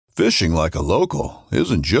Fishing like a local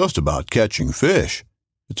isn't just about catching fish.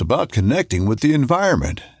 It's about connecting with the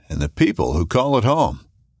environment and the people who call it home.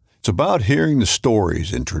 It's about hearing the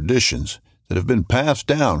stories and traditions that have been passed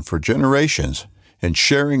down for generations and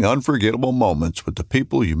sharing unforgettable moments with the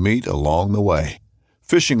people you meet along the way.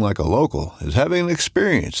 Fishing like a local is having an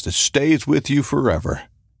experience that stays with you forever.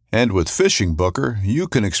 And with Fishing Booker, you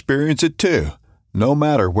can experience it too, no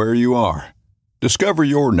matter where you are. Discover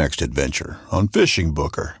your next adventure on Fishing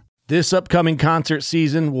Booker. This upcoming concert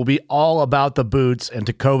season will be all about the boots, and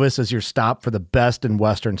Tecovas is your stop for the best in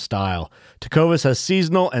Western style. Tecovas has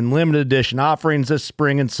seasonal and limited edition offerings this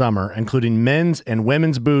spring and summer, including men's and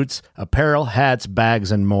women's boots, apparel, hats,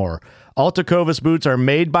 bags, and more. All Tecovas boots are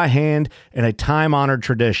made by hand in a time-honored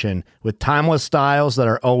tradition with timeless styles that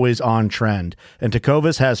are always on trend. And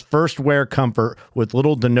Tecovas has first wear comfort with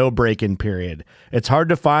little to no break-in period. It's hard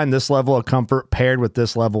to find this level of comfort paired with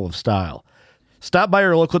this level of style. Stop by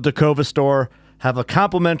your local Tecovas store, have a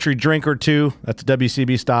complimentary drink or two, that's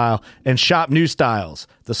WCB style, and shop new styles.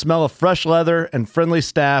 The smell of fresh leather and friendly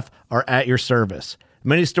staff are at your service.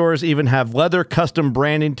 Many stores even have leather custom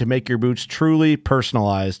branding to make your boots truly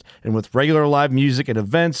personalized. And with regular live music and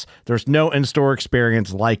events, there's no in-store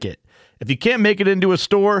experience like it. If you can't make it into a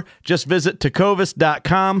store, just visit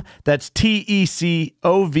tecovas.com. That's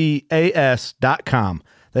TECOVAS.com.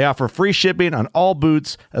 They offer free shipping on all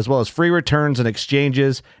boots, as well as free returns and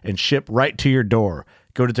exchanges, and ship right to your door.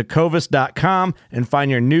 Go to tecovas.com and find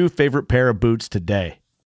your new favorite pair of boots today.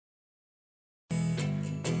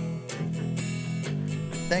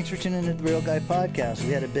 Thanks for tuning into the Real Guy Podcast.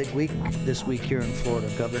 We had a big week this week here in Florida.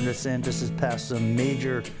 Governor DeSantis has passed some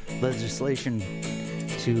major legislation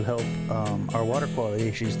to help our water quality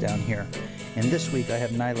issues down here. And this week I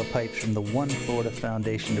have Nyla Pipes from the One Florida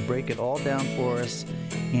Foundation to break it all down for us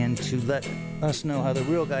and to let us know how the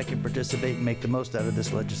Real Guy can participate and make the most out of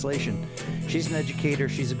this legislation. She's an educator,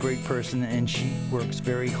 she's a great person, and she works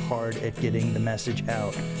very hard at getting the message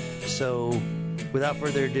out. So without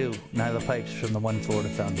further ado, Nyla Pipes from the One Florida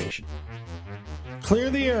Foundation. Clear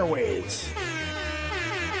the airwaves.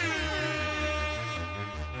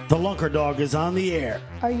 The Lunker Dog is on the air.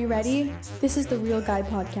 Are you ready? This is the Real Guy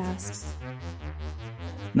Podcast.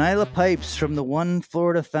 Nyla Pipes from the One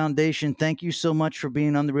Florida Foundation, thank you so much for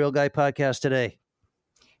being on the Real Guy Podcast today.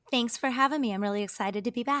 Thanks for having me. I'm really excited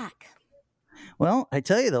to be back. Well, I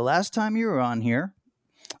tell you, the last time you were on here,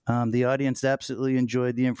 the audience absolutely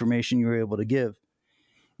enjoyed the information you were able to give.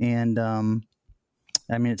 And,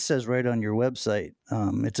 it says right on your website,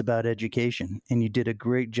 it's about education. And you did a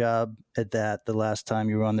great job at that the last time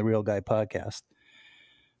you were on the Real Guy Podcast.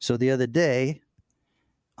 So the other day,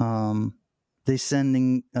 people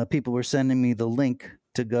were sending me the link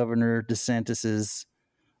to Governor DeSantis's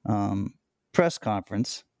press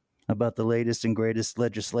conference about the latest and greatest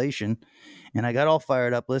legislation. And I got all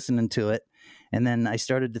fired up listening to it. And then I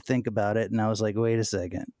started to think about it, and I was like, wait a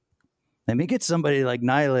second. Let me get somebody like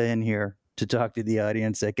Nyla in here to talk to the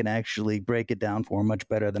audience that can actually break it down for them much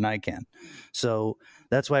better than I can. So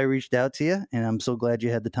that's why I reached out to you, and I'm so glad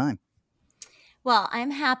you had the time. Well, I'm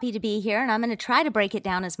happy to be here, and I'm going to try to break it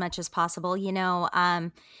down as much as possible.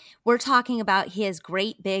 We're talking about his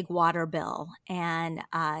great big water bill, and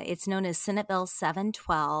it's known as Senate Bill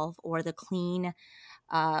 712, or the Clean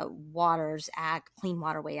Waters Act, Clean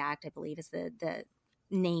Waterway Act, I believe is the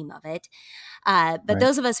name of it. But right.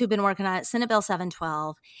 Those of us who've been working on it, Senate Bill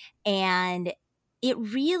 712, and it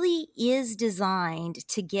really is designed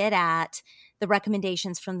to get at the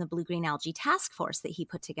recommendations from the Blue-Green Algae Task Force that he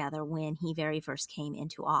put together when he very first came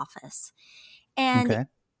into office. And,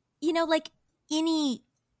 like any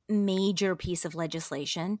major piece of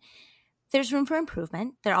legislation, there's room for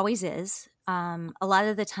improvement. There always is. A lot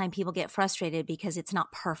of the time people get frustrated because it's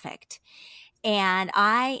not perfect. And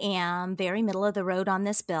I am very middle of the road on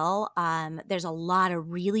this bill. There's a lot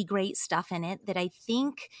of really great stuff in it that I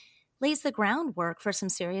think lays the groundwork for some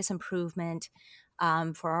serious improvement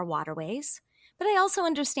for our waterways. But I also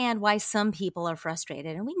understand why some people are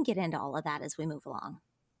frustrated, and we can get into all of that as we move along.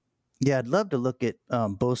 Yeah, I'd love to look at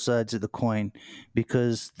both sides of the coin,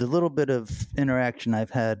 because the little bit of interaction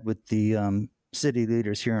I've had with the city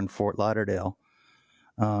leaders here in Fort Lauderdale,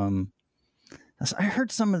 I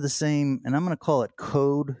heard some of the same, and I'm going to call it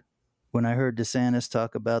code, when I heard DeSantis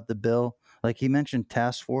talk about the bill. Like, he mentioned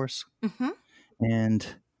task force, and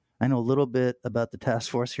I know a little bit about the task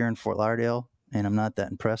force here in Fort Lauderdale, and I'm not that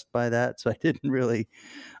impressed by that. So I didn't really,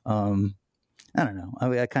 I don't know.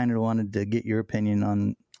 I kind of wanted to get your opinion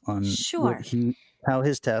on Sure. how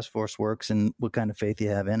his task force works and what kind of faith you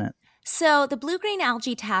have in it. So the Blue-Green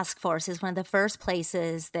Algae Task Force is one of the first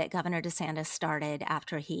places that Governor DeSantis started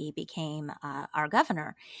after he became our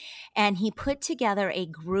governor. And he put together a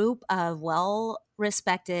group of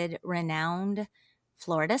well-respected, renowned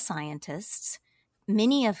Florida scientists,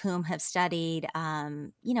 many of whom have studied,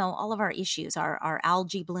 all of our issues, our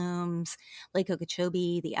algae blooms, Lake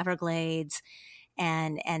Okeechobee, the Everglades,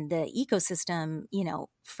 and the ecosystem,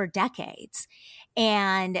 for decades.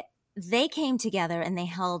 And they came together and they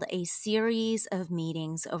held a series of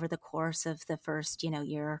meetings over the course of the first,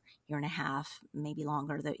 year and a half, maybe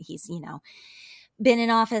longer that he's, been in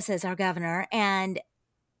office as our governor. And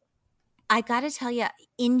I got to tell you,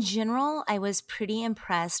 in general, I was pretty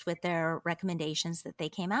impressed with their recommendations that they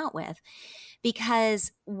came out with,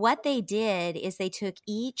 because what they did is they took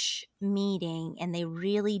each meeting and they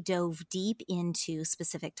really dove deep into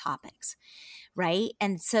specific topics. Right.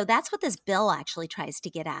 And so that's what this bill actually tries to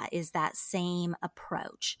get at, is that same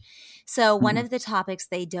approach. So one of the topics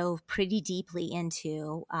they dove pretty deeply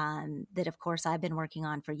into, that of course I've been working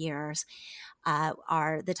on for years,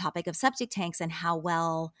 are the topic of septic tanks and how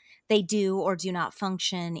well they do or do not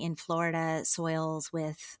function in Florida soils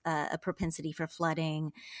with a propensity for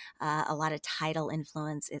flooding, a lot of tidal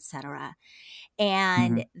influence, et cetera.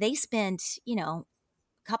 And they spent,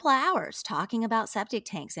 couple of hours talking about septic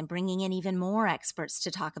tanks and bringing in even more experts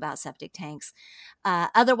to talk about septic tanks,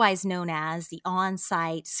 otherwise known as the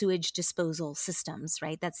on-site sewage disposal systems,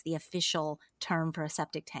 right? That's the official term for a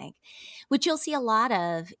septic tank, which you'll see a lot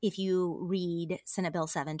of if you read Senate Bill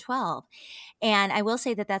 712. And I will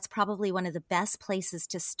say that that's probably one of the best places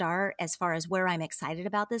to start as far as where I'm excited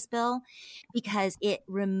about this bill, because it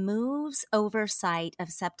removes oversight of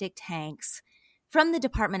septic tanks from the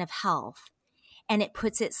Department of Health, and it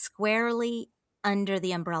puts it squarely under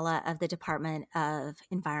the umbrella of the Department of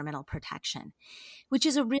Environmental Protection, which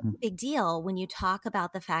is a really big deal when you talk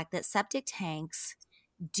about the fact that septic tanks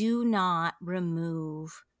do not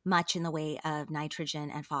remove much in the way of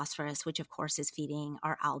nitrogen and phosphorus, which of course is feeding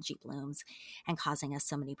our algae blooms and causing us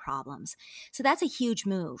so many problems. So that's a huge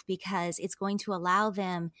move, because it's going to allow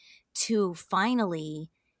them to finally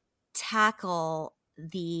tackle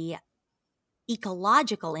the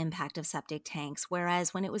ecological impact of septic tanks,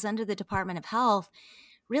 whereas when it was under the Department of Health,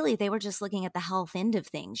 really they were just looking at the health end of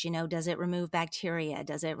things. Does it remove bacteria?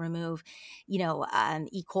 Does it remove, E.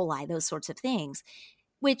 coli, those sorts of things,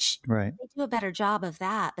 which Right. they do a better job of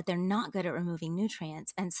that, but they're not good at removing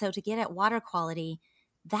nutrients. And so to get at water quality,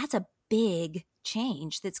 that's a big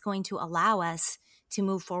change that's going to allow us to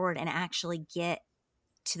move forward and actually get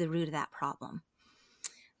to the root of that problem.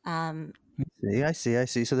 I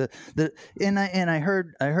see. So I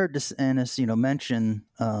heard DeSantis, mention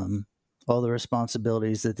all the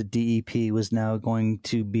responsibilities that the DEP was now going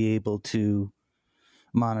to be able to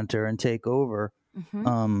monitor and take over.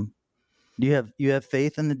 Do you have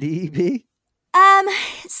faith in the DEP?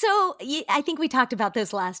 So I think we talked about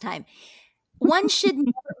this last time. One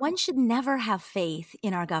should never have faith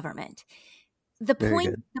in our government. The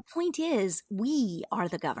point is, we are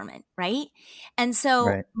the government, right? And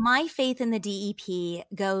so my faith in the DEP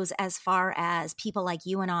goes as far as people like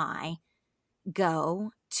you and I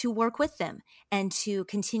go to work with them and to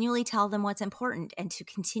continually tell them what's important and to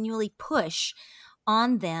continually push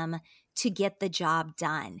on them to get the job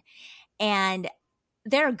done. And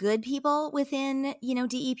there are good people within,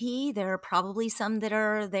 DEP. There are probably some that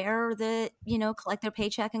are there that, collect their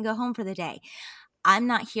paycheck and go home for the day. I'm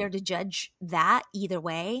not here to judge that either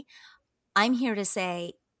way. I'm here to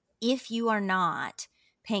say, if you are not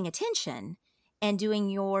paying attention and doing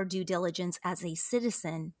your due diligence as a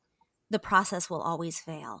citizen, the process will always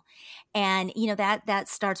fail. And, that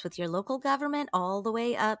starts with your local government all the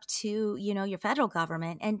way up to, your federal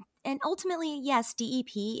government. And ultimately, yes,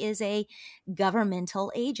 DEP is a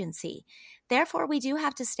governmental agency. Therefore, we do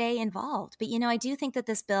have to stay involved. But, I do think that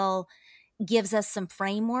this bill gives us some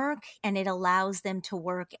framework, and it allows them to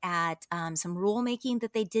work at some rulemaking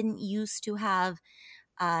that they didn't used to have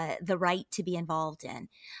the right to be involved in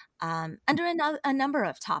under a number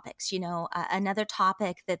of topics. Another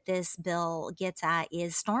topic that this bill gets at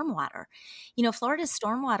is stormwater. Florida's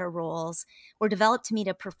stormwater rules were developed to meet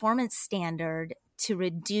a performance standard to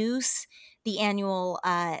reduce the annual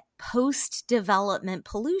post-development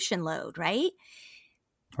pollution load, right?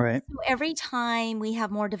 Right. So every time we have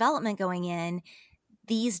more development going in,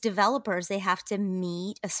 these developers, they have to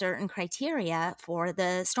meet a certain criteria for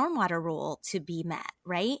the stormwater rule to be met,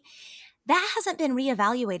 right? That hasn't been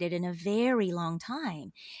reevaluated in a very long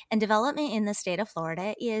time. And development in the state of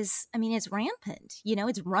Florida is, it's rampant,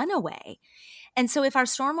 it's runaway. And so if our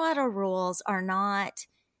stormwater rules are not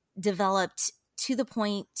developed to the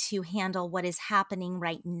point to handle what is happening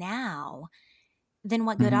right now, then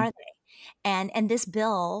what good are they? And this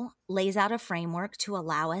bill lays out a framework to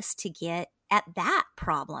allow us to get at that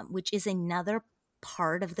problem, which is another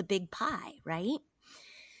part of the big pie, right?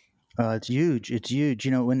 It's huge. It's huge.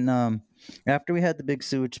 When after we had the big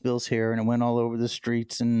sewage spills here and it went all over the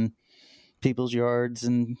streets and people's yards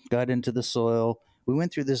and got into the soil, we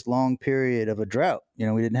went through this long period of a drought.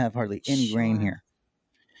 We didn't have hardly any rain here.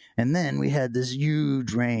 And then we had this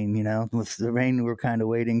huge rain, with the rain we were kind of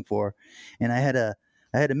waiting for. And I had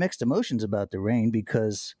a mixed emotions about the rain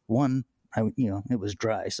because one, it was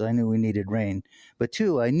dry, so I knew we needed rain. But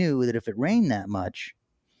two, I knew that if it rained that much,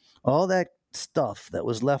 all that stuff that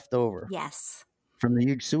was left over from the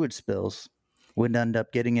huge sewage spills would end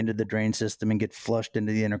up getting into the drain system and get flushed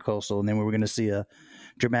into the intercoastal. And then we were going to see a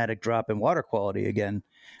dramatic drop in water quality again,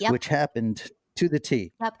 which happened to the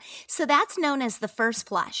T. Yep. So that's known as the first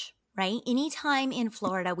flush, right? Anytime in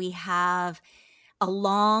Florida we have a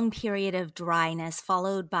long period of dryness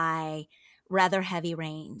followed by rather heavy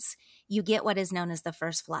rains, you get what is known as the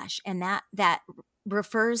first flush. And that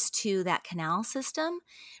refers to that canal system,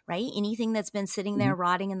 right? Anything that's been sitting there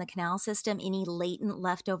rotting in the canal system, any latent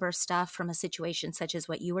leftover stuff from a situation such as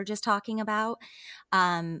what you were just talking about,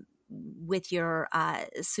 with your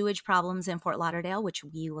sewage problems in Fort Lauderdale, which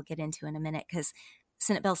we will get into in a minute because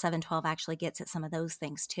Senate Bill 712 actually gets at some of those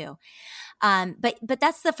things too. But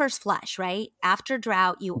that's the first flush, right? After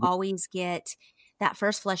drought, you always get that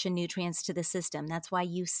first flush of nutrients to the system. That's why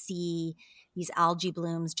you see these algae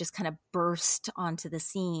blooms just kind of burst onto the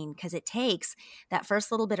scene, because it takes that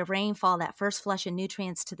first little bit of rainfall, that first flush of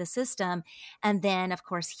nutrients to the system, and then, of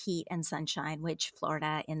course, heat and sunshine, which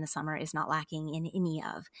Florida in the summer is not lacking in any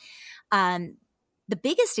of. The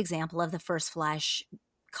biggest example of the first flush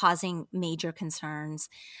causing major concerns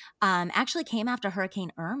actually came after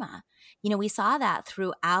Hurricane Irma. We saw that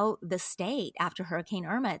throughout the state after Hurricane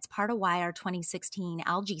Irma. It's part of why our 2016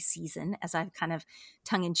 algae season, as I've kind of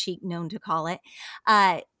tongue-in-cheek known to call it,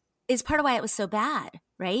 is part of why it was so bad,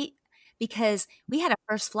 right? Because we had a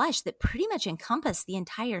first flush that pretty much encompassed the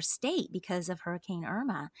entire state because of Hurricane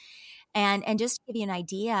Irma. And just to give you an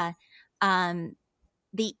idea,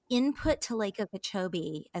 the input to Lake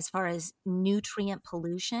Okeechobee as far as nutrient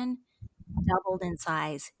pollution doubled in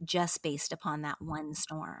size just based upon that one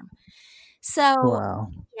storm. So,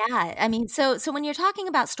 yeah, I mean, so when you're talking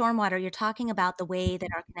about stormwater, you're talking about the way that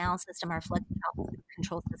our canal system, our flood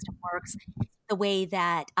control system works, the way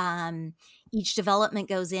that each development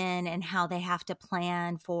goes in and how they have to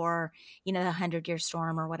plan for, the 100-year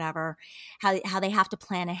storm or whatever, how they have to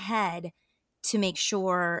plan ahead to make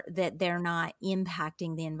sure that they're not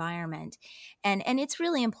impacting the environment. And it's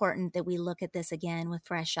really important that we look at this again with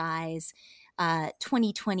fresh eyes,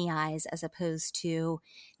 2020 eyes, as opposed to,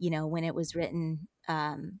 when it was written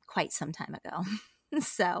quite some time ago.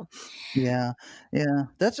 So. Yeah.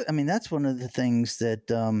 That's one of the things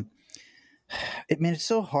that, it's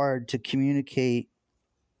so hard to communicate.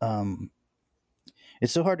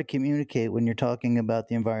 It's so hard to communicate when you're talking about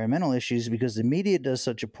the environmental issues because the media does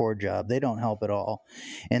such a poor job. They don't help at all.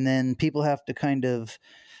 And then people have to kind of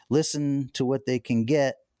listen to what they can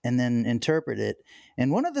get and then interpret it.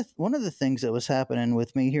 And one of the things that was happening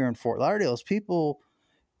with me here in Fort Lauderdale is people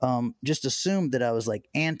just assumed that I was like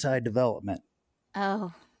anti-development.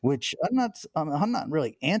 Oh. Which I'm not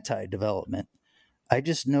really anti-development. I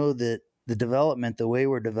just know that the development, the way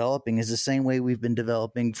we're developing, is the same way we've been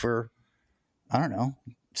developing for, I don't know,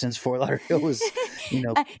 since Fort Lauderdale was,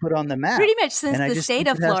 put on the map. Pretty much since the state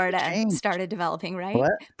of Florida started developing, right?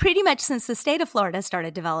 What? Pretty much since the state of Florida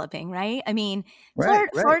started developing, right? I mean, right.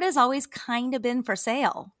 Florida's always kind of been for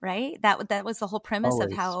sale, right? That was the whole premise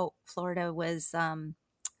of how Florida was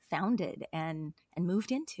founded and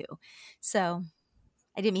moved into. So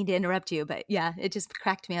I didn't mean to interrupt you, but yeah, it just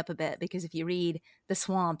cracked me up a bit because if you read The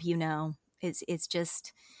Swamp, it's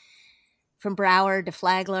just from Broward to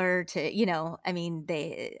Flagler to,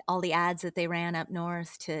 all the ads that they ran up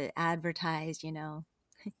north to advertise,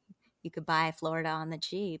 you could buy Florida on the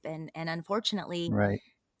cheap. And unfortunately, right.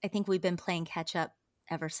 I think we've been playing catch up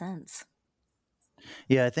ever since.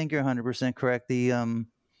 Yeah, I think you're 100% correct. The,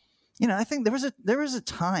 I think there was a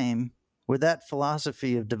time where that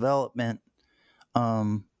philosophy of development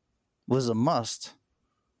was a must.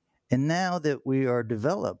 And now that we are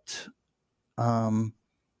developed,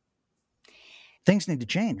 things need to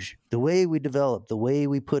change. The way we develop, the way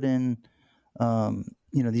we put in,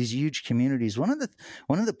 these huge communities. One of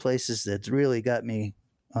the places that's really got me,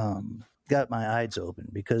 got my eyes open,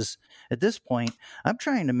 because at this point, I'm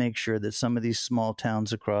trying to make sure that some of these small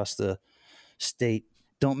towns across the state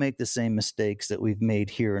don't make the same mistakes that we've made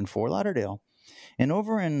here in Fort Lauderdale. And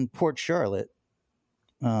over in Port Charlotte,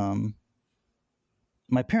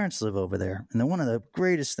 my parents live over there. And then one of the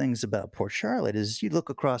greatest things about Port Charlotte is you look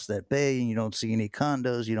across that bay and you don't see any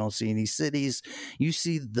condos, you don't see any cities. You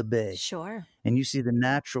see the bay. Sure. And you see the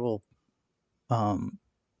natural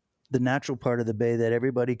part of the bay that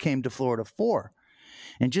everybody came to Florida for.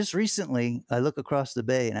 And just recently, I look across the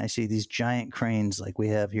bay and I see these giant cranes like we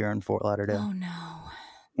have here in Fort Lauderdale. Oh, no.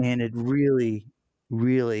 And it really,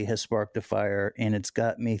 really has sparked a fire. And it's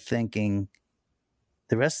got me thinking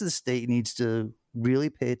the rest of the state needs to really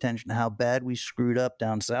pay attention to how bad we screwed up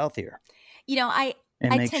down south here. You know,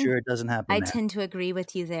 and make sure it doesn't happen. I tend to agree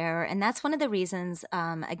with you there. And that's one of the reasons,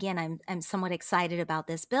 again, I'm somewhat excited about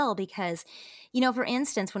this bill because, you know, for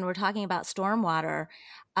instance, when we're talking about stormwater,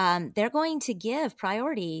 they're going to give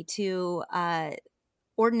priority to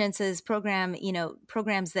ordinances,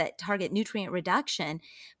 programs that target nutrient reduction,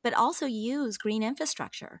 but also use green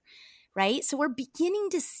infrastructure, right? So we're beginning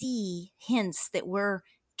to see hints that we're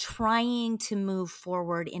trying to move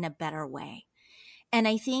forward in a better way. And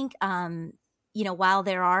I think, while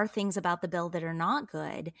there are things about the bill that are not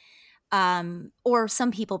good, or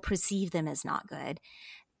some people perceive them as not good,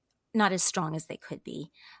 not as strong as they could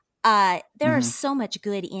be, there is so much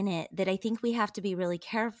good in it that I think we have to be really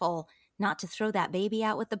careful not to throw that baby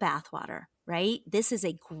out with the bathwater, right? This is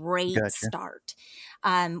a great start.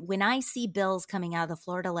 When I see bills coming out of the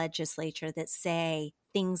Florida legislature that say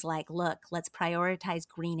things like, look, let's prioritize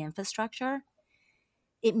green infrastructure,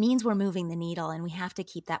 it means we're moving the needle, and we have to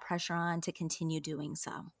keep that pressure on to continue doing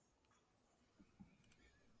so.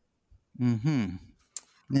 Didn't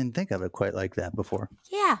think of it quite like that before.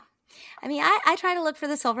 Yeah. I mean, I try to look for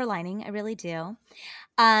the silver lining. I really do.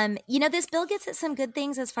 This bill gets at some good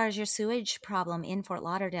things as far as your sewage problem in Fort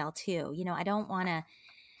Lauderdale, too. You know, I don't want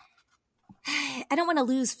to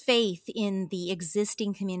lose faith in the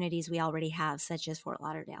existing communities we already have, such as Fort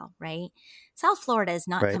Lauderdale, right? South Florida is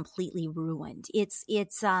not completely ruined. It's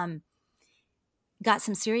got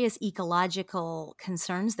some serious ecological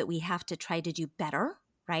concerns that we have to try to do better,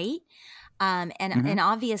 right? And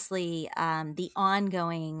obviously the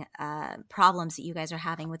ongoing problems that you guys are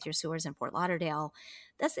having with your sewers in Fort Lauderdale,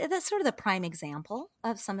 that's sort of the prime example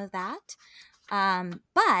of some of that.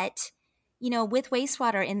 But, with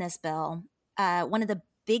wastewater in this bill, one of the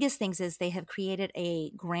biggest things is they have created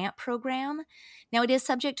a grant program. Now, it is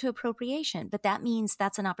subject to appropriation, but that means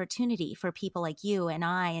that's an opportunity for people like you and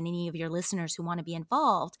I and any of your listeners who want to be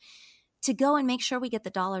involved to go and make sure we get the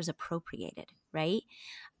dollars appropriated, right?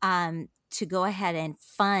 To go ahead and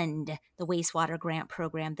fund the wastewater grant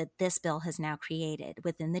program that this bill has now created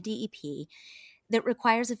within the DEP that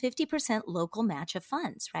requires a 50% local match of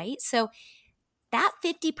funds, right? So that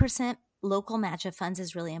 50% local match of funds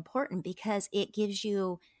is really important because it gives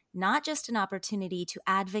you not just an opportunity to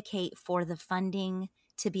advocate for the funding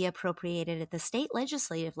to be appropriated at the state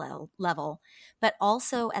legislative level, but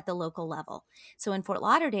also at the local level. So in Fort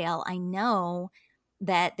Lauderdale, I know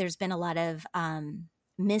that there's been a lot of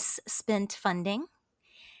misspent funding.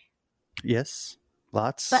 Yes,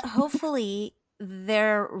 lots. But hopefully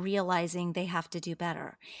they're realizing they have to do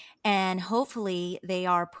better. And hopefully they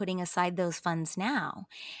are putting aside those funds now.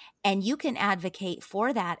 And you can advocate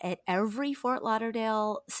for that at every Fort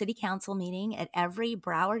Lauderdale City Council meeting, at every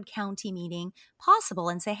Broward County meeting possible,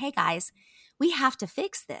 and say, hey guys, we have to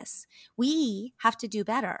fix this. We have to do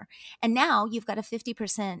better. And now you've got a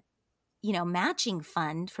 50%, matching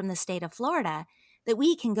fund from the state of Florida that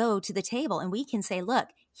we can go to the table and we can say, look,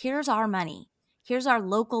 here's our money. Here's our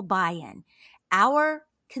local buy-in. Our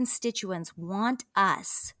constituents want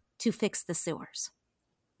us to fix the sewers,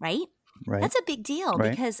 right? Right. That's a big deal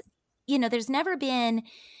because, there's never been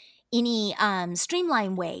any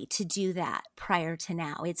streamlined way to do that prior to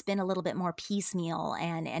now. It's been a little bit more piecemeal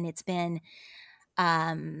and it's been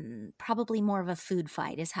probably more of a food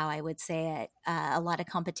fight is how I would say it. A lot of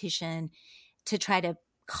competition to try to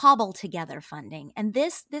cobble together funding. And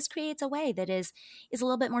this creates a way that is a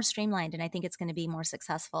little bit more streamlined, and I think it's going to be more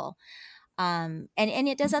successful. And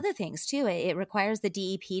it does other things too. It requires the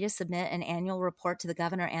DEP to submit an annual report to the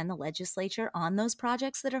governor and the legislature on those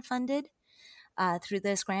projects that are funded through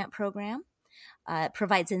this grant program. It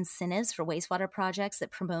provides incentives for wastewater projects that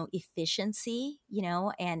promote efficiency,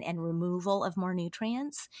 and removal of more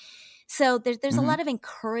nutrients. So there's a lot of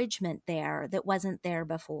encouragement there that wasn't there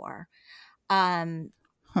before. And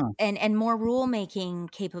more rulemaking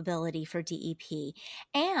capability for DEP,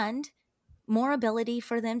 and more ability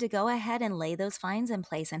for them to go ahead and lay those fines in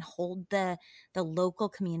place and hold the local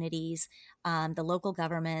communities, the local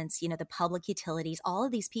governments, the public utilities, all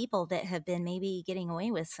of these people that have been maybe getting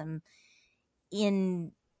away with some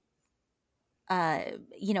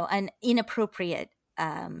an inappropriate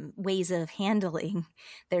ways of handling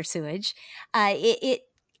their sewage, it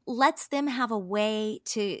lets them have a way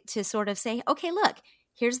to sort of say, okay, look,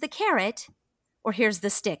 here's the carrot or here's the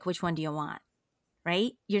stick. Which one do you want?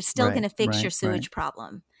 Right? You're still going to fix your sewage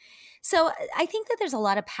problem. So I think that there's a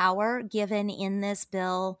lot of power given in this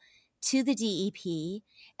bill to the DEP.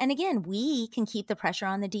 And again, we can keep the pressure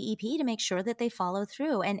on the DEP to make sure that they follow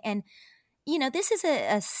through. And this is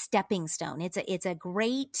a stepping stone. It's a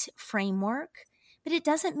great framework, but it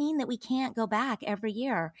doesn't mean that we can't go back every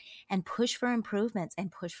year and push for improvements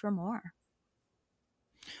and push for more.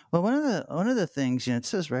 Well, one of the things, it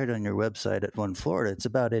says right on your website at One Florida, it's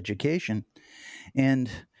about education. And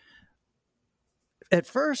at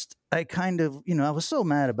first, I kind of, I was so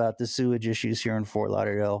mad about the sewage issues here in Fort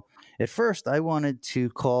Lauderdale. At first, I wanted to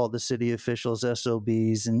call the city officials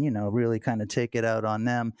SOBs and, really kind of take it out on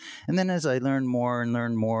them. And then as I learned more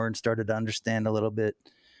and started to understand a little bit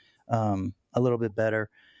better,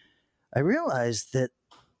 I realized that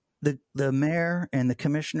the mayor and the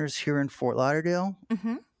commissioners here in Fort Lauderdale,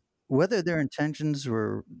 whether their intentions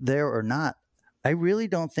were there or not, I really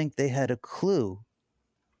don't think they had a clue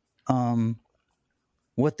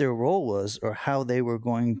what their role was or how they were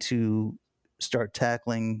going to start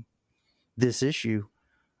tackling this issue.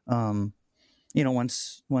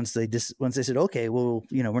 Once they said, okay, well,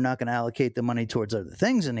 we're not going to allocate the money towards other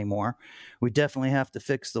things anymore. We definitely have to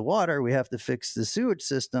fix the water. We have to fix the sewage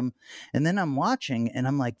system. And then I'm watching and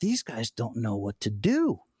I'm like, these guys don't know what to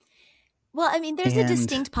do. Well, I mean, there's a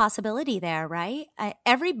distinct possibility there, right?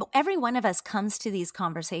 Every one of us comes to these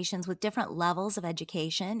conversations with different levels of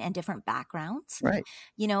education and different backgrounds. Right.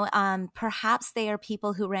 Perhaps they are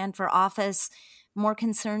people who ran for office more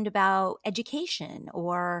concerned about education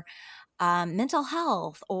or mental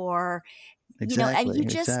health or, you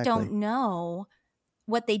just don't know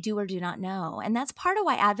what they do or do not know. And that's part of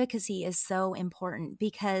why advocacy is so important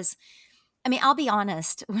because I'll be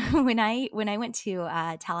honest. When I went to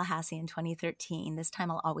Tallahassee in 2013, this time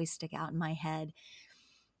will always stick out in my head.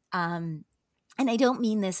 And I don't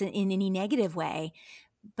mean this in any negative way,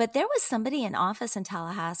 but there was somebody in office in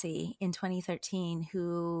Tallahassee in 2013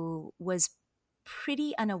 who was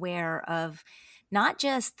pretty unaware of not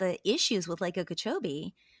just the issues with Lake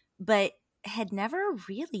Okeechobee, but had never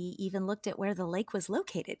really even looked at where the lake was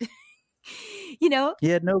located. He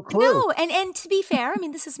had no clue. No, and to be fair,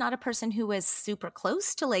 this is not a person who was super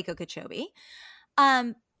close to Lake Okeechobee,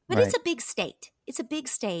 but It's a big state. It's a big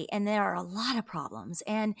state, and there are a lot of problems.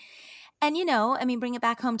 And bring it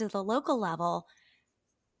back home to the local level.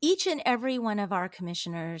 Each and every one of our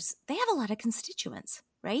commissioners, they have a lot of constituents,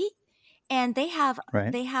 right? And they have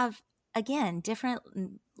again different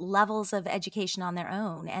levels of education on their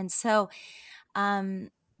own, and so.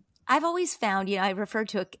 I've always found, I referred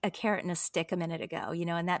to a carrot and a stick a minute ago,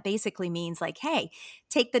 and that basically means like, hey,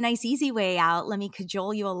 take the nice, easy way out. Let me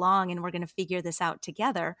cajole you along and we're going to figure this out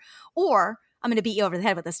together. Or I'm going to beat you over the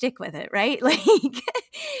head with a stick with it, right? Like,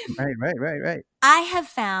 Right. I have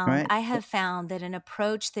found that an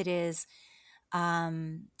approach that is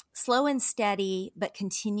slow and steady, but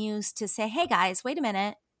continues to say, hey guys, wait a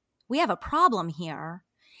minute, we have a problem here.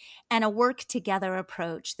 And a work together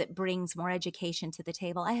approach that brings more education to the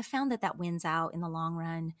table. I have found that wins out in the long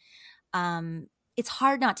run. It's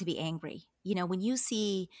hard not to be angry. When you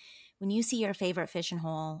see your favorite fishing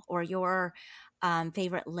hole or your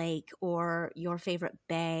favorite lake or your favorite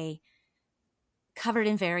bay covered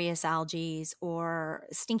in various algae or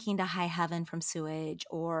stinking to high heaven from sewage,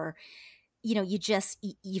 or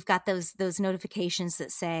you've got those notifications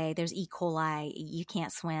that say there's E. coli, you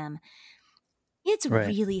can't swim. It's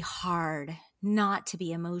really hard not to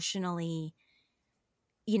be emotionally,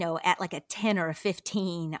 at like a 10 or a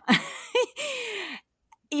 15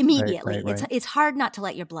 immediately. Right. It's hard not to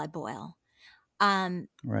let your blood boil.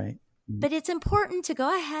 Right. But it's important to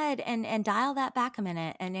go ahead and dial that back a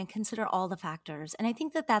minute and consider all the factors. And I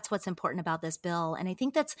think that's what's important about this bill. And I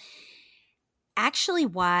think that's actually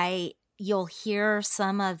why you'll hear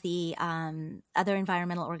some of the other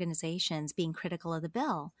environmental organizations being critical of the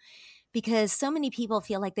bill. Because so many people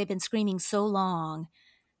feel like they've been screaming so long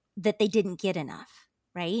that they didn't get enough,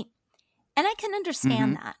 right? And I can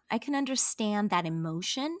understand that. I can understand that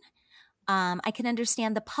emotion. I can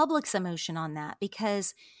understand the public's emotion on that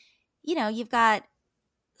because, you've got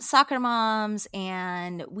soccer moms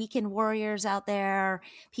and weekend warriors out there,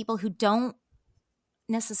 people who don't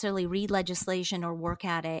necessarily read legislation or work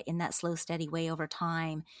at it in that slow, steady way over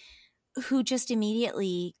time, who just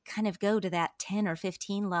immediately kind of go to that 10 or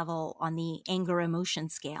 15 level on the anger emotion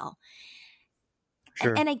scale.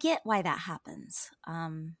 Sure. And I get why that happens.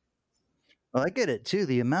 Well, I get it too.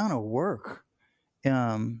 The amount of work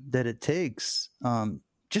that it takes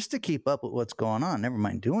just to keep up with what's going on, never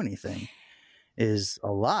mind do anything, is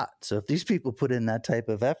a lot. So if these people put in that type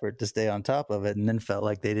of effort to stay on top of it and then felt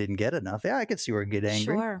like they didn't get enough, I could see where it get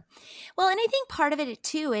angry. Sure. Well, and I think part of it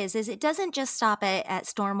too is it doesn't just stop at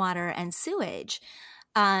stormwater and sewage.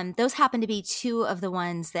 Those happen to be two of the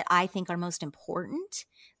ones that I think are most important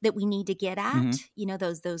that we need to get at.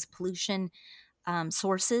 Those pollution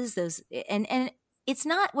sources. And it's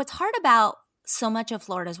not, what's hard about so much of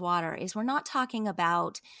Florida's water is we're not talking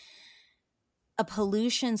about a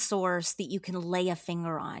pollution source that you can lay a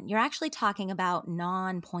finger on. You're actually talking about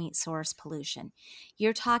non-point source pollution.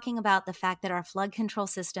 You're talking about the fact that our flood control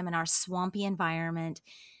system and our swampy environment,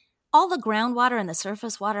 all the groundwater and the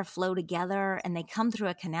surface water flow together and they come through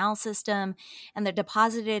a canal system and they're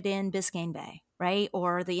deposited in Biscayne Bay, right?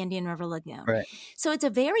 Or the Indian River Lagoon. Right. So it's a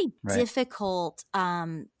very difficult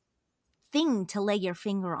thing to lay your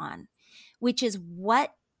finger on, which is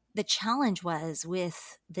what the challenge was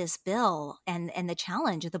with this bill and the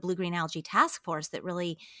challenge of the Blue-Green Algae Task Force that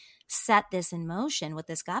really set this in motion with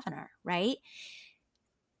this governor, right?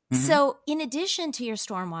 Mm-hmm. So in addition to your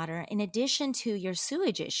stormwater, in addition to your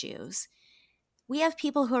sewage issues, we have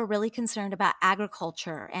people who are really concerned about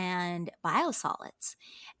agriculture and biosolids.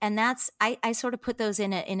 And that's, I sort of put those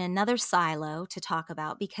in another silo to talk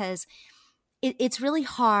about because it's really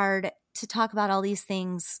hard to talk about all these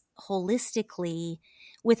things holistically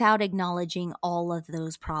without acknowledging all of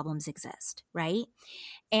those problems exist, right?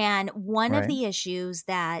 And one of the issues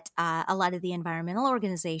that a lot of the environmental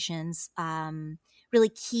organizations really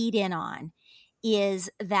keyed in on is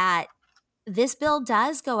that this bill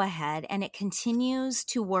does go ahead and it continues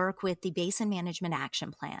to work with the Basin Management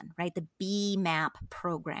Action Plan, right? The BMAP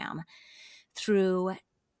program through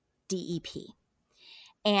DEP.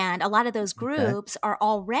 And a lot of those groups are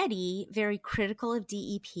already very critical of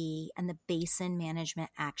DEP and the Basin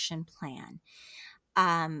Management Action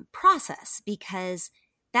Plan process, because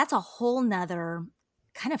that's a whole nother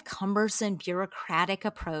kind of cumbersome bureaucratic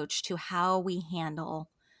approach to how we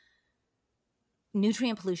handle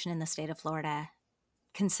nutrient pollution in the state of Florida,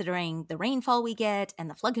 considering the rainfall we get and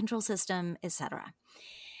the flood control system, et cetera.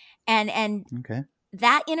 And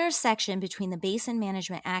that intersection between the Basin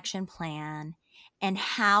Management Action Plan and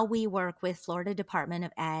how we work with Florida Department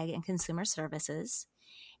of Ag and Consumer Services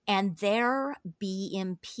and their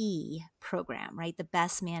BMP program, right? The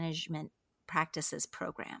Best Management Practices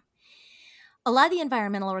program. A lot of the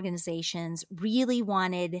environmental organizations really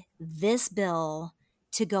wanted this bill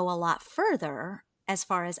to go a lot further as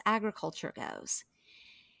far as agriculture goes.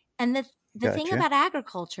 And the thing about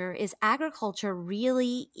agriculture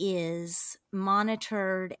really is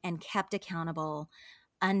monitored and kept accountable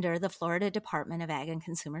under the Florida Department of Ag and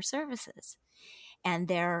Consumer Services and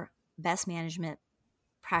their Best Management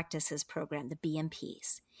Practices program, the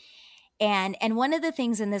BMPs. And one of the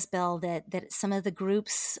things in this bill that some of the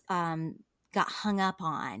groups got hung up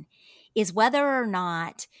on is whether or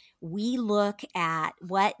not we look at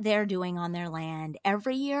what they're doing on their land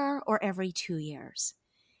every year or every 2 years.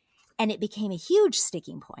 And it became a huge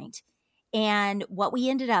sticking point. And what we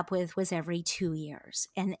ended up with was every 2 years.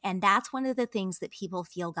 And that's one of the things that people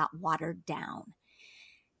feel got watered down.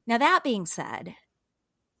 Now, that being said,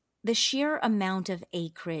 the sheer amount of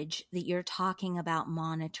acreage that you're talking about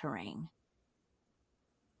monitoring,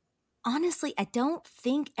 honestly, I don't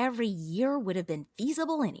think every year would have been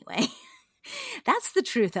feasible anyway. That's the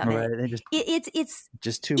truth of it. It's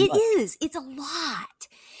just too much. It is. It's a lot.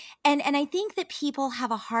 And I think that people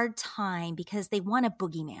have a hard time because they want a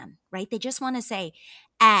boogeyman, right? They just want to say,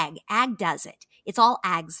 ag does it. It's all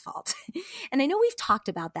ag's fault. And I know we've talked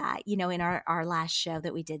about that, in our last show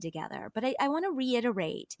that we did together. But I want to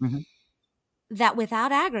reiterate that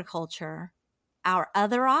without agriculture, our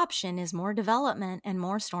other option is more development and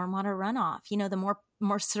more stormwater runoff. The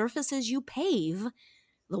more surfaces you pave,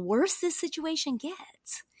 the worse this situation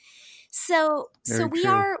gets. So we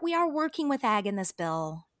are working with ag in this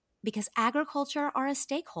bill because agriculture are a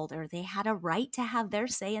stakeholder. They had a right to have their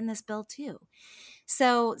say in this bill too.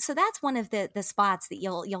 So that's one of the spots that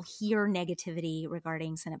you'll hear negativity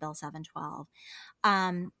regarding Senate Bill 712.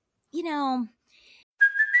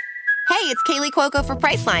 Hey, it's Kaylee Cuoco for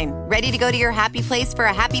Priceline. Ready to go to your happy place for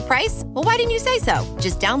a happy price? Well, why didn't you say so?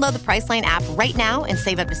 Just download the Priceline app right now and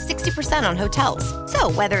save up to 60% on hotels.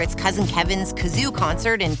 So whether it's Cousin Kevin's Kazoo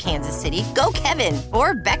Concert in Kansas City, go Kevin,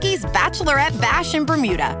 or Becky's Bachelorette Bash in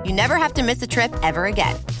Bermuda, you never have to miss a trip ever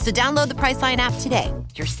again. So download the Priceline app today.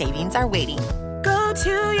 Your savings are waiting. Go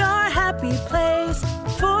to your happy place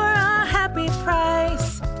for a happy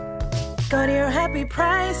price. Go to your happy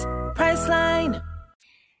price, Priceline.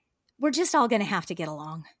 We're just all going to have to get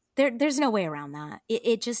along. There's no way around that.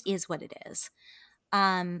 It just is what it is.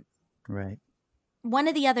 Right. One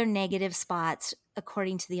of the other negative spots,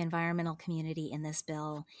 according to the environmental community in this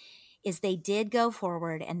bill, is they did go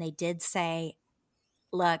forward and they did say,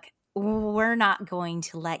 look, we're not going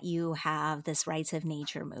to let you have this rights of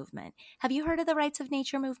nature movement. Have you heard of the rights of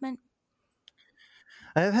nature movement?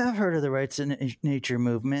 I have heard of the rights of nature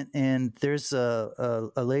movement, and there's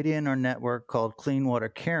a lady in our network called Clean Water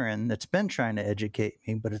Karen that's been trying to educate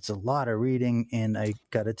me, but it's a lot of reading, and I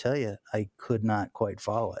got to tell you, I could not quite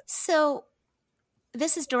follow it. So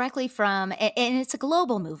this is directly from, and it's a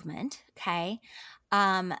global movement, okay?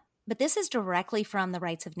 But this is directly from the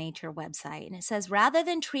Rights of Nature website, and it says, rather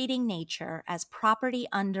than treating nature as property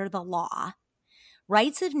under the law,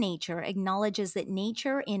 Rights of Nature acknowledges that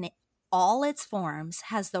nature in all its forms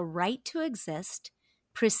has the right to exist,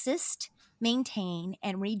 persist, maintain,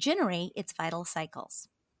 and regenerate its vital cycles.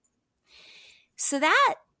 So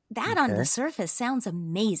that Okay. on the surface sounds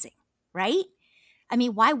amazing, right? I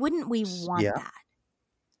mean, why wouldn't we want Yeah. that?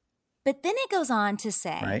 But then it goes on to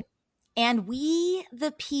say, Right. and we,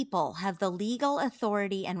 the people, have the legal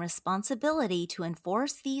authority and responsibility to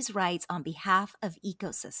enforce these rights on behalf of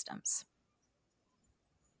ecosystems.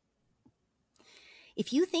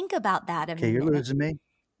 If you think about that a Okay, you're minute, losing me.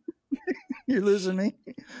 You're losing me.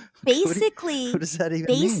 basically, what does that even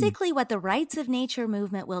mean? basically what the Rights of Nature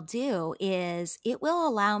movement will do is it will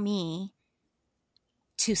allow me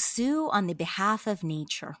to sue on the behalf of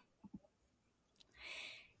nature.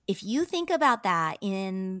 If you think about that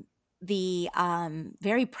in the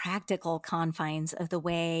very practical confines of the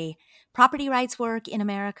way property rights work in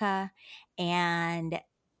America and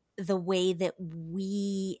the way that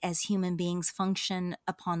we as human beings function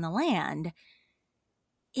upon the land,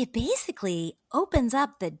 it basically opens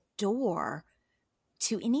up the door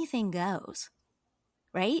to anything goes,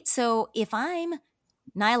 right? So if I'm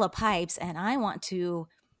Nyla Pipes and I want to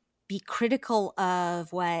be critical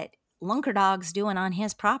of what Lunker Dog's doing on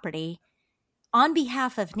his property on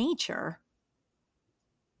behalf of nature,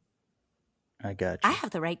 I got I you.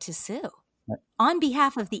 have the right to sue I- on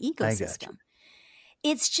behalf of the I got you. ecosystem.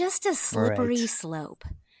 It's just a slippery Right. slope.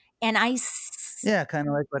 And Yeah, kind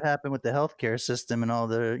of like what happened with the healthcare system and all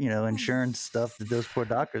the, insurance stuff that those poor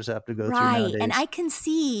doctors have to go through right. nowadays. And I can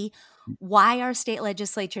see why our state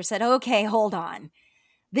legislature said, okay, hold on.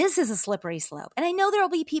 This is a slippery slope. And I know there will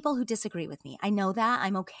be people who disagree with me. I know that.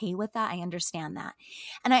 I'm okay with that. I understand that.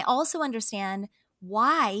 And I also understand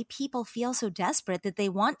why people feel so desperate that they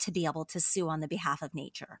want to be able to sue on the behalf of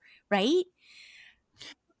nature, right?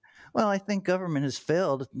 Well, I think government has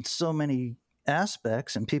failed in so many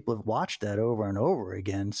aspects, and people have watched that over and over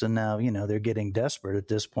again. So now, they're getting desperate at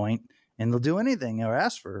this point, and they'll do anything or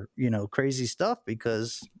ask for, crazy stuff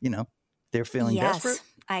because, they're feeling desperate.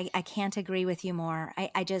 I can't agree with you more.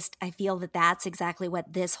 I feel that that's exactly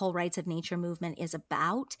what this whole Rights of Nature movement is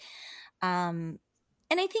about.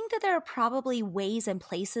 And I think that there are probably ways and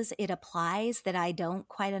places it applies that I don't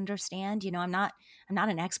quite understand. I'm not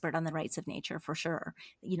an expert on the rights of nature for sure,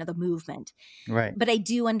 the movement. Right. But I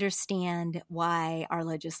do understand why our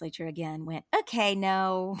legislature again went, okay,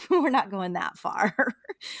 no, we're not going that far.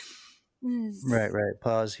 Right.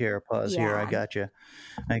 Pause here. Here. I got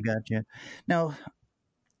you. Now,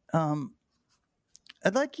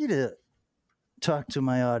 I'd like you to talk to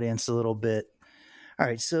my audience a little bit. All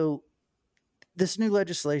right. So this new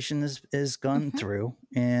legislation is gone through,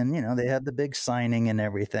 and, they have the big signing and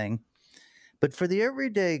everything. But for the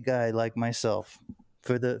everyday guy like myself,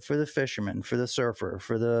 for the fisherman, for the surfer,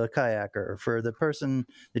 for the kayaker, for the person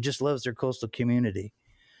that just loves their coastal community,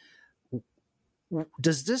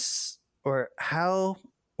 does this or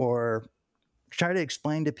try to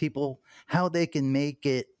explain to people how they can make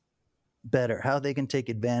it better, how they can take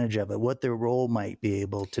advantage of it, what their role might be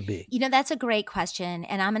able to be? That's a great question.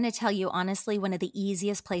 And I'm going to tell you, honestly, one of the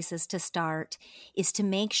easiest places to start is to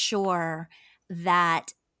make sure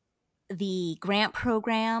that the grant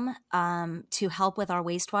program to help with our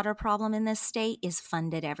wastewater problem in this state is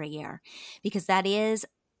funded every year, because that is,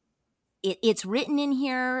 it's written in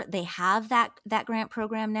here. They have that grant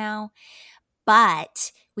program now,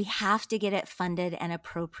 but we have to get it funded and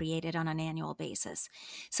appropriated on an annual basis.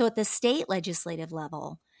 So at the state legislative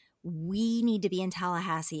level, we need to be in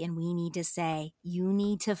Tallahassee and we need to say, you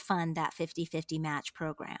need to fund that 50-50 match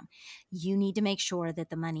program. You need to make sure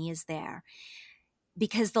that the money is there.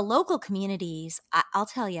 Because the local communities, I'll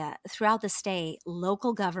tell you, throughout the state,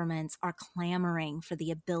 local governments are clamoring for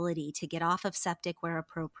the ability to get off of septic where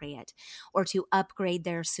appropriate, or to upgrade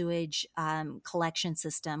their sewage collection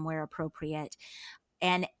system where appropriate.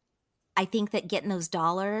 And I think that getting those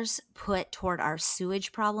dollars put toward our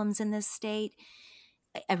sewage problems in this state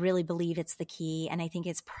I really believe it's the key. And I think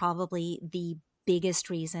it's probably the biggest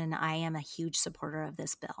reason I am a huge supporter of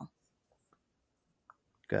this bill.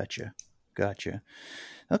 Gotcha.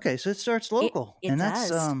 Okay, so it starts local, It and does.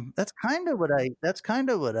 that's kind of what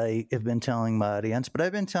I have been telling my audience, but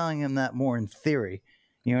I've been telling him that more in theory.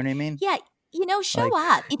 You know what I mean? Yeah, show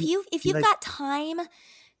Like, up if you've like, got time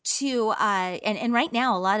to. And right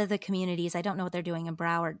now, a lot of the communities, I don't know what they're doing in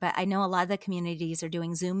Broward, but I know a lot of the communities are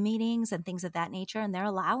doing Zoom meetings and things of that nature, and they're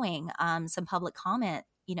allowing some public comment,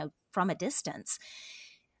 from a distance.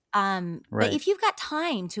 But right. if you've got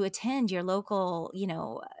time to attend your local,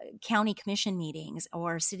 county commission meetings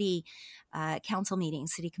or city council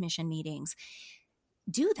meetings, city commission meetings,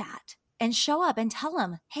 do that and show up and tell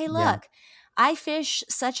them, hey, look, Yeah. I fish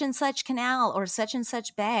such and such canal or such and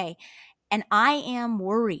such bay, and I am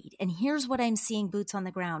worried. And here's what I'm seeing boots on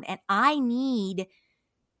the ground. And I need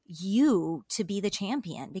you to be the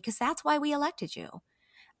champion because that's why we elected you.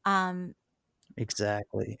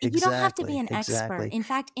 Exactly. You don't have to be an expert. Exactly. In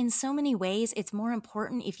fact, in so many ways, it's more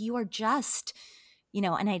important if you are just,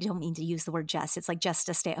 and I don't mean to use the word just, it's like just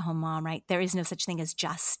a stay-at-home mom, right? There is no such thing as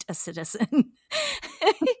just a citizen.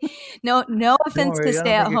 No offense to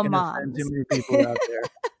stay-at-home moms. Offend too many people out there.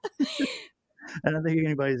 I don't think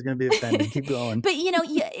anybody's going to be offended. Keep going. But,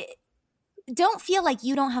 don't feel like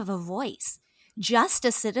you don't have a voice. Just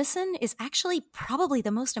a citizen is actually probably the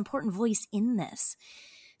most important voice in this.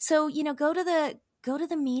 So, go to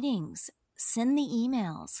the meetings, send the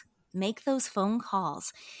emails, make those phone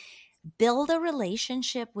calls, build a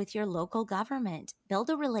relationship with your local government, build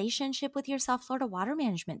a relationship with your South Florida Water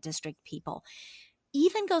Management District people,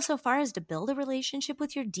 even go so far as to build a relationship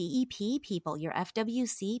with your DEP people, your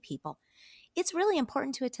FWC people. It's really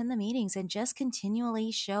important to attend the meetings and just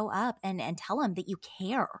continually show up and tell them that you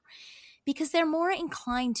care because they're more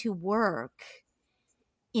inclined to work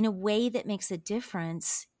in a way that makes a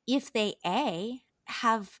difference if they, A,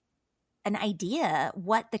 have an idea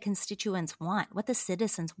what the constituents want, what the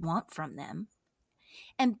citizens want from them,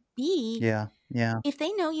 and B, yeah, if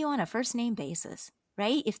they know you on a first name basis,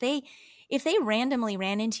 right? If they randomly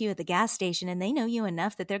ran into you at the gas station and they know you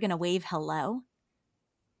enough that they're going to wave hello,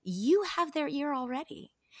 you have their ear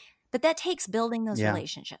already. But that takes building those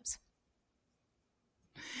relationships.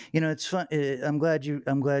 It's fun. I'm glad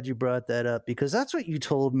you brought that up because that's what you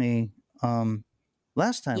told me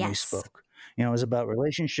last time we spoke. It was about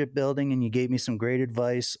relationship building, and you gave me some great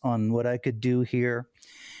advice on what I could do here.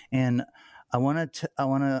 And I want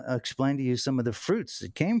to explain to you some of the fruits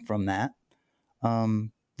that came from that.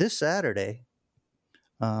 This Saturday,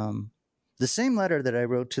 the same letter that I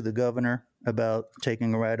wrote to the governor about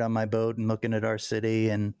taking a ride on my boat and looking at our city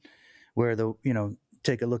and where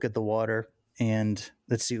take a look at the water and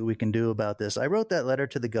let's see what we can do about this. I wrote that letter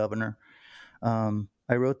to the governor.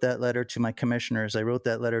 I wrote that letter to my commissioners. I wrote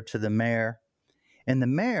that letter to the mayor, and the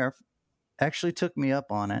mayor actually took me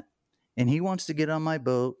up on it, and he wants to get on my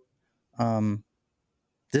boat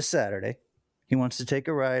this Saturday. He wants to take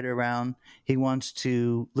a ride around. He wants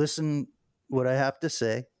to listen what I have to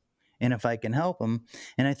say, and if I can help him.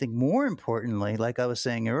 And I think more importantly, like I was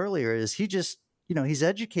saying earlier, is he just, he's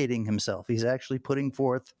educating himself. He's actually putting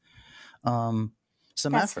forth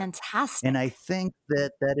some That's effort. Fantastic. And I think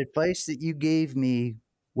that advice that you gave me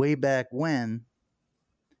way back when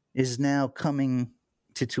is now coming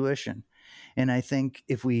to tuition. And I think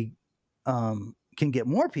if we can get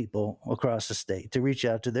more people across the state to reach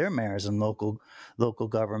out to their mayors and local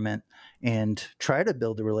government and try to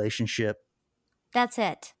build a relationship, that's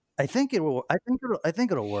it. I think it'll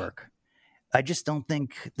work. I just don't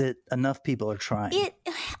think that enough people are trying.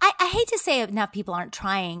 I hate to say enough people aren't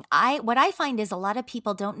trying. What I find is a lot of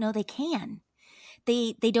people don't know they can.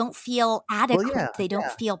 They don't feel adequate. Well, they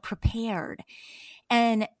don't feel prepared.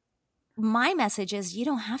 And my message is you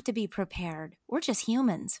don't have to be prepared. We're just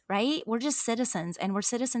humans, right? We're just citizens, and we're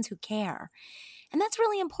citizens who care. And that's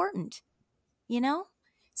really important,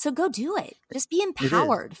 So go do it. Just be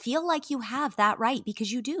empowered. Feel like you have that right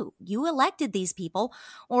because you do. You elected these people,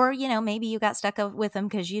 or, maybe you got stuck with them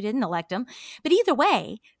because you didn't elect them. But either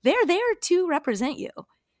way, they're there to represent you.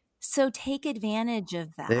 So take advantage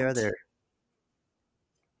of that. They are there.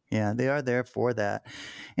 Yeah, they are there for that.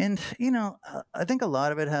 And, I think a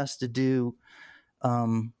lot of it has to do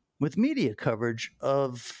with media coverage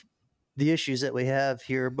of the issues that we have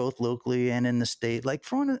here, both locally and in the state. Like,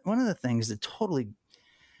 for one of the things that totally...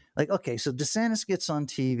 Like, okay, so DeSantis gets on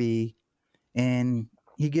TV and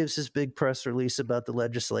he gives his big press release about the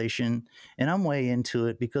legislation, and I'm way into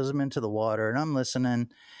it because I'm into the water and I'm listening.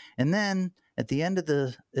 And then at the end of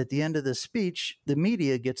the speech, the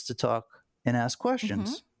media gets to talk and ask questions.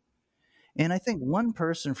 Mm-hmm. And I think one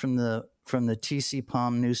person from the from the TC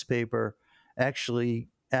Palm newspaper actually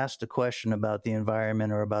asked a question about the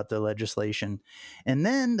environment or about the legislation. And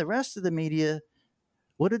then the rest of the media,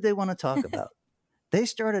 what did they want to talk about? They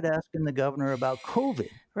started asking the governor about COVID.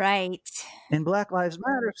 Right. And Black Lives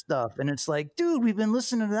Matter stuff. And it's like, dude, we've been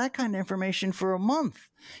listening to that kind of information for a month.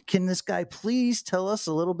 Can this guy please tell us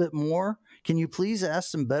a little bit more? Can you please ask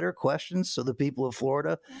some better questions so the people of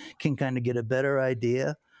Florida can kind of get a better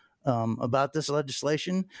idea about this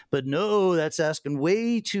legislation? But no, that's asking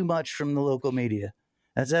way too much from the local media.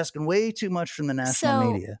 That's asking way too much from the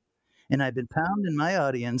national media. And I've been pounding my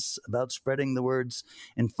audience about spreading the words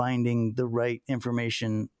and finding the right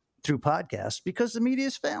information through podcasts because the media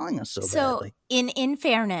is failing us so badly. In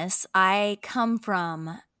fairness, I come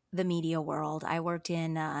from the media world. I worked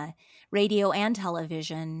in radio and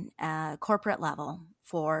television, corporate level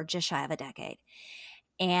for just shy of a decade.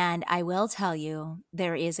 And I will tell you,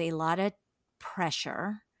 there is a lot of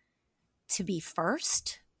pressure to be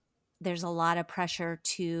first. There's a lot of pressure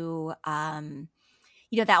to,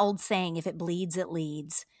 that old saying, if it bleeds, it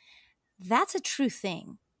leads. That's a true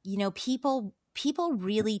thing. People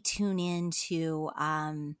really tune into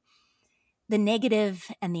the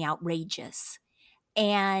negative and the outrageous,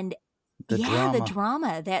 and the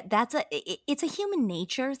drama. It's a human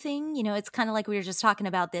nature thing. It's kind of like we were just talking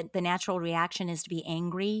about that. The natural reaction is to be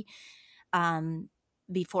angry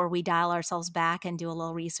before we dial ourselves back and do a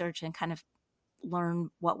little research and kind of learn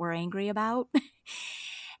what we're angry about.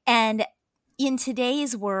 And in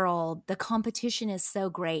today's world, the competition is so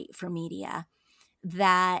great for media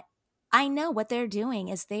that I know what they're doing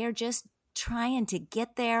is they are just trying to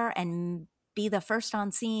get there and be the first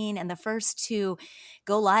on scene and the first to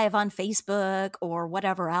go live on Facebook or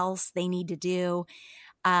whatever else they need to do.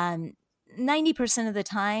 90% of the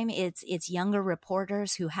time, it's younger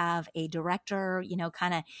reporters who have a director,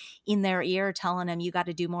 kind of in their ear telling them, you got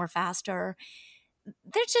to do more faster.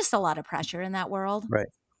 There's just a lot of pressure in that world. Right.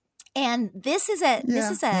 And this is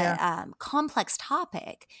a complex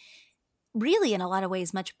topic, really in a lot of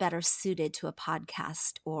ways much better suited to a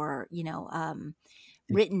podcast or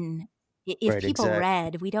written. If people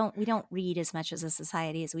read, we don't read as much as a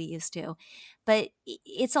society as we used to, but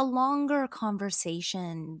it's a longer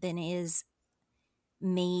conversation than is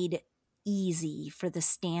made easy for the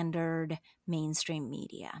standard mainstream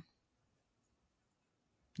media.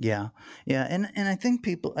 Yeah. And I think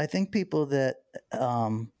people that,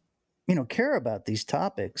 care about these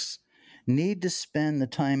topics need to spend the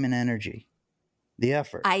time and energy, the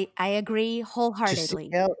effort. I agree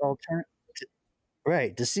wholeheartedly.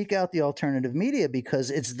 To seek out the alternative media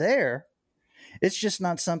because it's there. It's just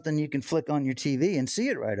not something you can flick on your TV and see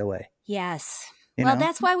it right away. Yes.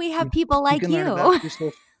 That's why we have people like you.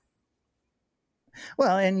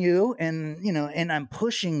 Well, and you, and I'm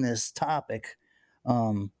pushing this topic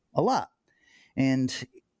a lot. And,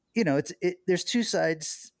 there's two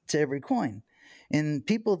sides to every coin. And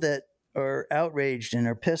people that are outraged and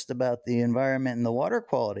are pissed about the environment and the water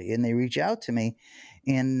quality, and they reach out to me,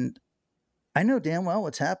 and I know damn well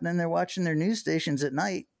what's happening. They're watching their news stations at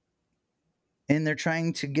night, and they're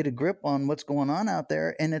trying to get a grip on what's going on out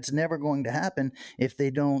there, and it's never going to happen if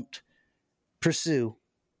they don't pursue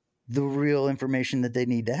the real information that they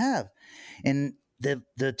need to have. And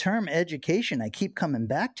the term education, I keep coming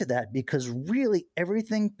back to that because really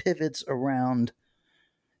everything pivots around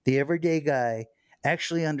the everyday guy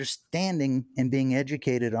actually understanding and being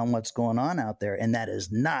educated on what's going on out there. And that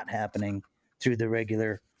is not happening through the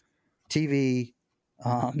regular TV,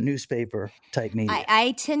 newspaper type media.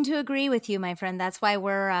 I tend to agree with you, my friend. That's why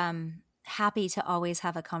we're happy to always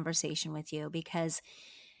have a conversation with you because,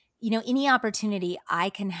 any opportunity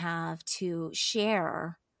I can have to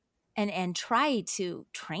share and try to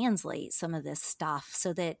translate some of this stuff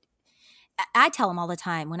so that I tell them all the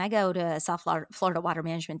time when I go to a South Florida Water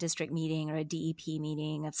Management District meeting or a DEP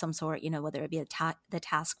meeting of some sort, whether it be the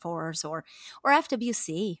task force or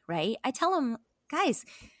FWC, right? I tell them, guys,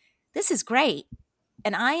 this is great.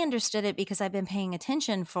 And I understood it because I've been paying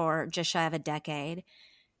attention for just shy of a decade.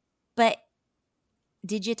 But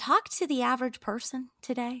did you talk to the average person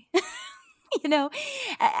today?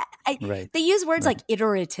 They use words like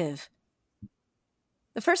iterative.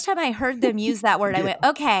 The first time I heard them use that word, I went,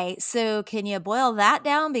 okay, so can you boil that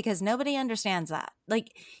down? Because nobody understands that.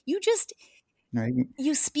 Like you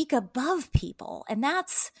speak above people. And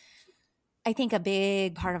that's, I think, a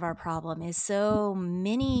big part of our problem is so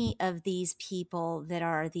many of these people that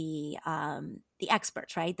are the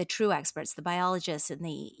experts, right? The true experts, the biologists and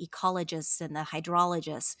the ecologists and the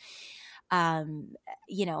hydrologists, and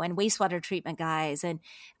wastewater treatment guys and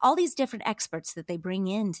all these different experts that they bring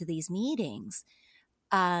into these meetings.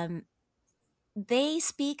 they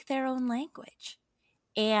speak their own language.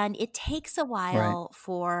 And it takes a while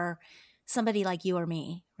for somebody like you or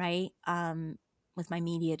me, right, with my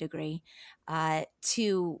media degree,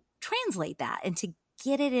 to translate that and to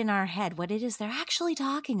get it in our head, what it is they're actually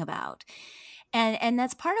talking about. And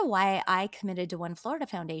that's part of why I committed to One Florida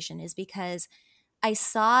Foundation, is because I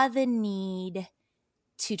saw the need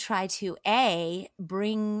to try to,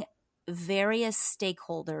 bring various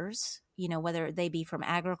stakeholders, whether they be from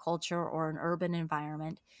agriculture or an urban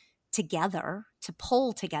environment, together, to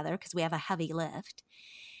pull together, because we have a heavy lift.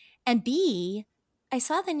 And B, I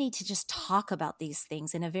saw the need to just talk about these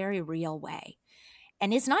things in a very real way.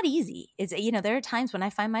 And it's not easy. There are times when I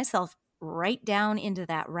find myself right down into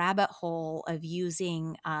that rabbit hole of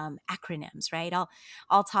using acronyms, right?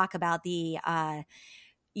 I'll talk about the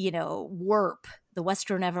WERP, the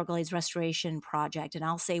Western Everglades Restoration Project, and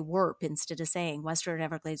I'll say WERP instead of saying Western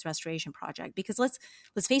Everglades Restoration Project, because let's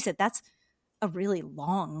face it, that's a really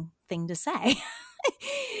long thing to say.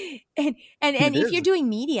 and if you're doing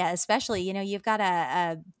media, especially, you've got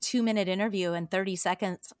a 2-minute interview and 30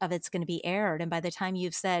 seconds of it's going to be aired. And by the time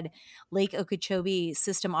you've said Lake Okeechobee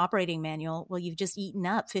System Operating Manual, well, you've just eaten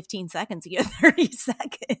up 15 seconds. You get 30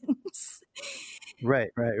 seconds.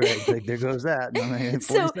 Right. Like, there goes that. 40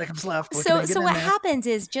 seconds left. So what happens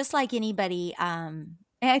is, just like anybody, and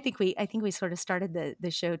I think we sort of started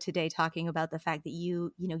the show today talking about the fact that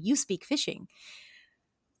you speak fishing.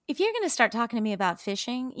 If you're going to start talking to me about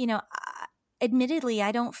fishing, admittedly,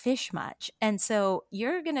 I don't fish much. And so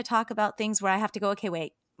you're going to talk about things where I have to go, okay,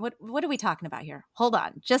 wait, what are we talking about here? Hold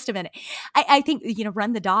on just a minute. I think,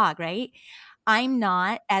 run the dog, right? I'm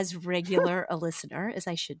not as regular a listener as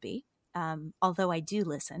I should be, although I do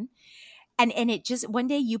listen. And it just, one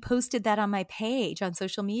day you posted that on my page on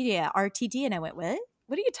social media, RTD, and I went, what?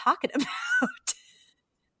 What are you talking about?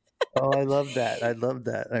 Oh, I love that. I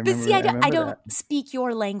remember. See, I don't speak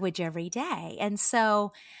your language every day. And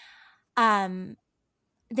so the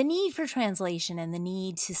need for translation and the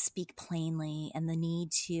need to speak plainly and the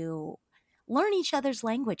need to learn each other's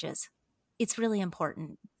languages, it's really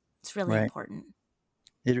important. It's really important.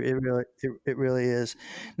 It really is.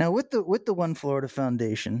 Now, with the One Florida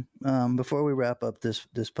Foundation, before we wrap up this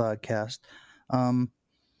podcast,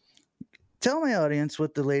 tell my audience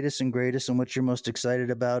what the latest and greatest and what you're most excited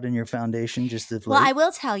about in your foundation. Well, I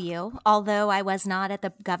will tell you, although I was not at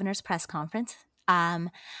the governor's press conference,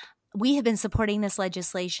 we have been supporting this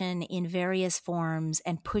legislation in various forms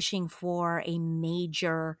and pushing for a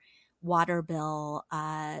major water bill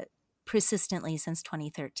persistently since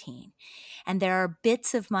 2013. And there are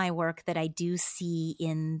bits of my work that I do see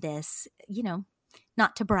in this,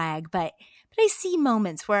 not to brag, but I see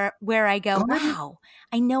moments where I go, wow,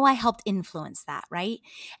 I know I helped influence that, right?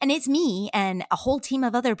 And it's me and a whole team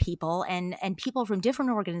of other people and people from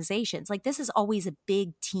different organizations. Like, this is always a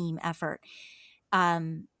big team effort,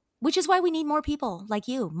 which is why we need more people like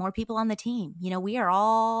you, more people on the team. We are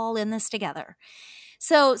all in this together.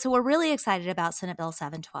 So we're really excited about Senate Bill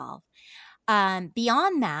 712.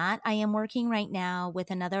 Beyond that, I am working right now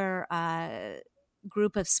with another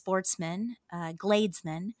group of sportsmen,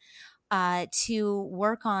 Gladesmen, to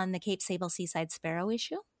work on the Cape Sable Seaside Sparrow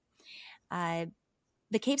issue.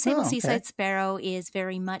 The Cape Sable Seaside Sparrow is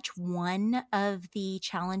very much one of the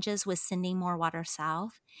challenges with sending more water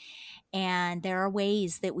south. And there are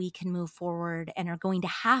ways that we can move forward and are going to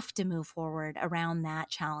have to move forward around that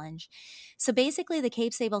challenge. So basically, the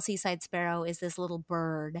Cape Sable Seaside Sparrow is this little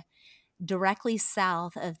bird directly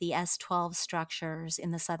south of the S12 structures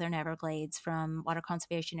in the Southern Everglades from Water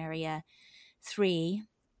Conservation Area 3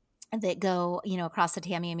 that go, across the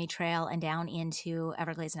Tamiami Trail and down into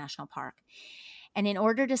Everglades National Park. And in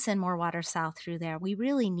order to send more water south through there, we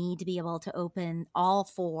really need to be able to open all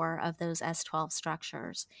 4 of those S12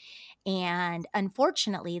 structures. And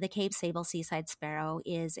unfortunately, the Cape Sable Seaside Sparrow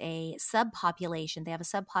is a subpopulation. They have a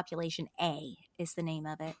subpopulation, A is the name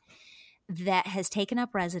of it, that has taken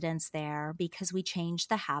up residence there because we changed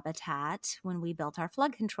the habitat when we built our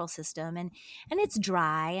flood control system. And it's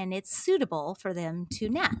dry and it's suitable for them to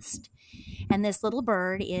nest. And this little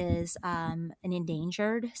bird is an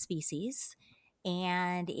endangered species.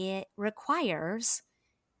 And it requires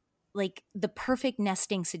like the perfect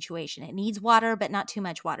nesting situation. It needs water, but not too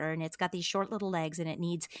much water. And it's got these short little legs and it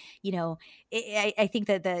needs, I think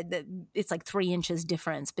that it's like 3 inches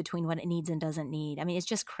difference between what it needs and doesn't need. I mean, it's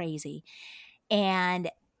just crazy. And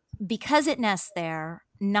because it nests there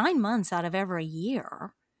 9 months out of every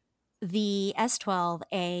year, the S12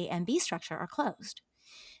 A and B structure are closed.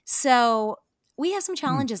 So we have some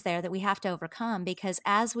challenges there that we have to overcome, because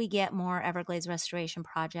as we get more Everglades restoration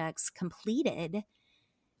projects completed,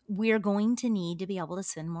 we're going to need to be able to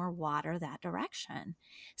send more water that direction.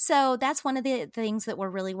 So that's one of the things that we're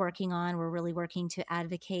really working on. We're really working to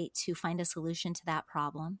advocate to find a solution to that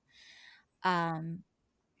problem.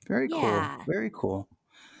 Very Yeah. cool. Very cool.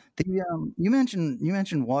 The you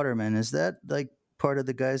mentioned Waterman. Is that like part of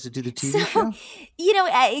the guys that do the TV show?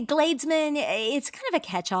 Gladesman, it's kind of a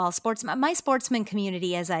catch-all sportsman. My sportsman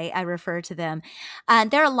community, as I refer to them,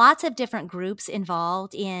 there are lots of different groups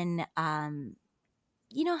involved in,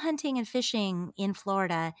 hunting and fishing in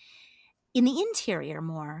Florida, in the interior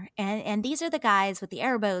more. And these are the guys with the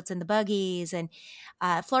airboats and the buggies, and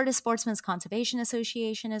Florida Sportsmen's Conservation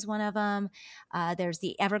Association is one of them. There's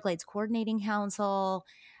the Everglades Coordinating Council.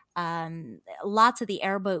 Lots of the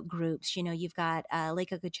airboat groups. You've got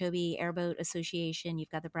Lake Okeechobee Airboat Association. You've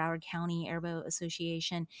got the Broward County Airboat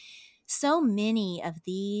Association. So many of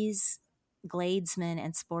these Gladesmen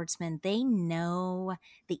and sportsmen, they know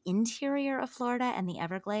the interior of Florida and the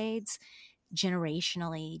Everglades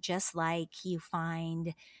generationally, just like you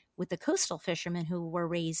find with the coastal fishermen who were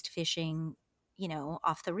raised fishing,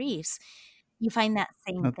 off the reefs. You find that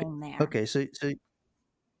same thing there. Okay, so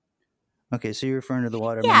you're referring to the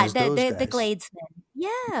Watermen as those guys. The Gladesmen.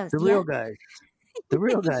 Yes. The real guys. The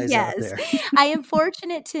real guys out there. I am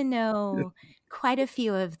fortunate to know quite a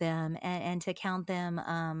few of them and to count them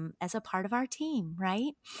as a part of our team,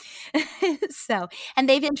 right? And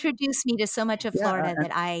they've introduced me to so much of Florida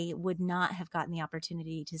that I would not have gotten the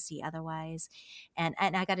opportunity to see otherwise. And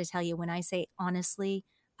I got to tell you, when I say honestly,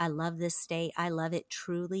 I love this state. I love it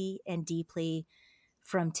truly and deeply,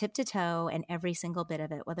 from tip to toe and every single bit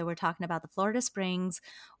of it, whether we're talking about the Florida Springs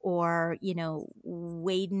or,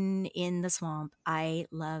 wading in the swamp. I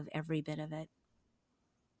love every bit of it.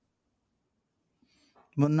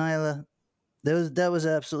 Well, Nyla, that was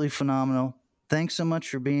absolutely phenomenal. Thanks so much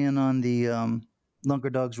for being on the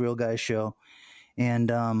Lunker Dogs Real Guys show. And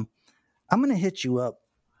I'm going to hit you up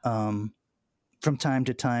from time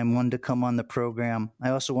to time, one to come on the program. I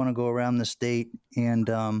also want to go around the state and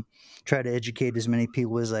try to educate as many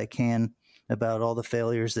people as I can about all the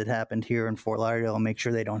failures that happened here in Fort Lauderdale and make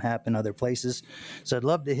sure they don't happen other places. So I'd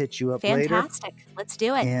love to hit you up later. Fantastic. Let's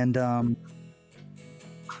do it. And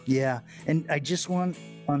and I just want,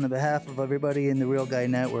 on the behalf of everybody in the Real Guy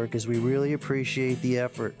Network, is we really appreciate the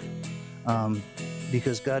effort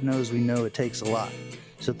because God knows we know it takes a lot.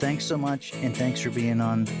 So thanks so much, and thanks for being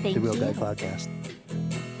on the Real Guy Podcast.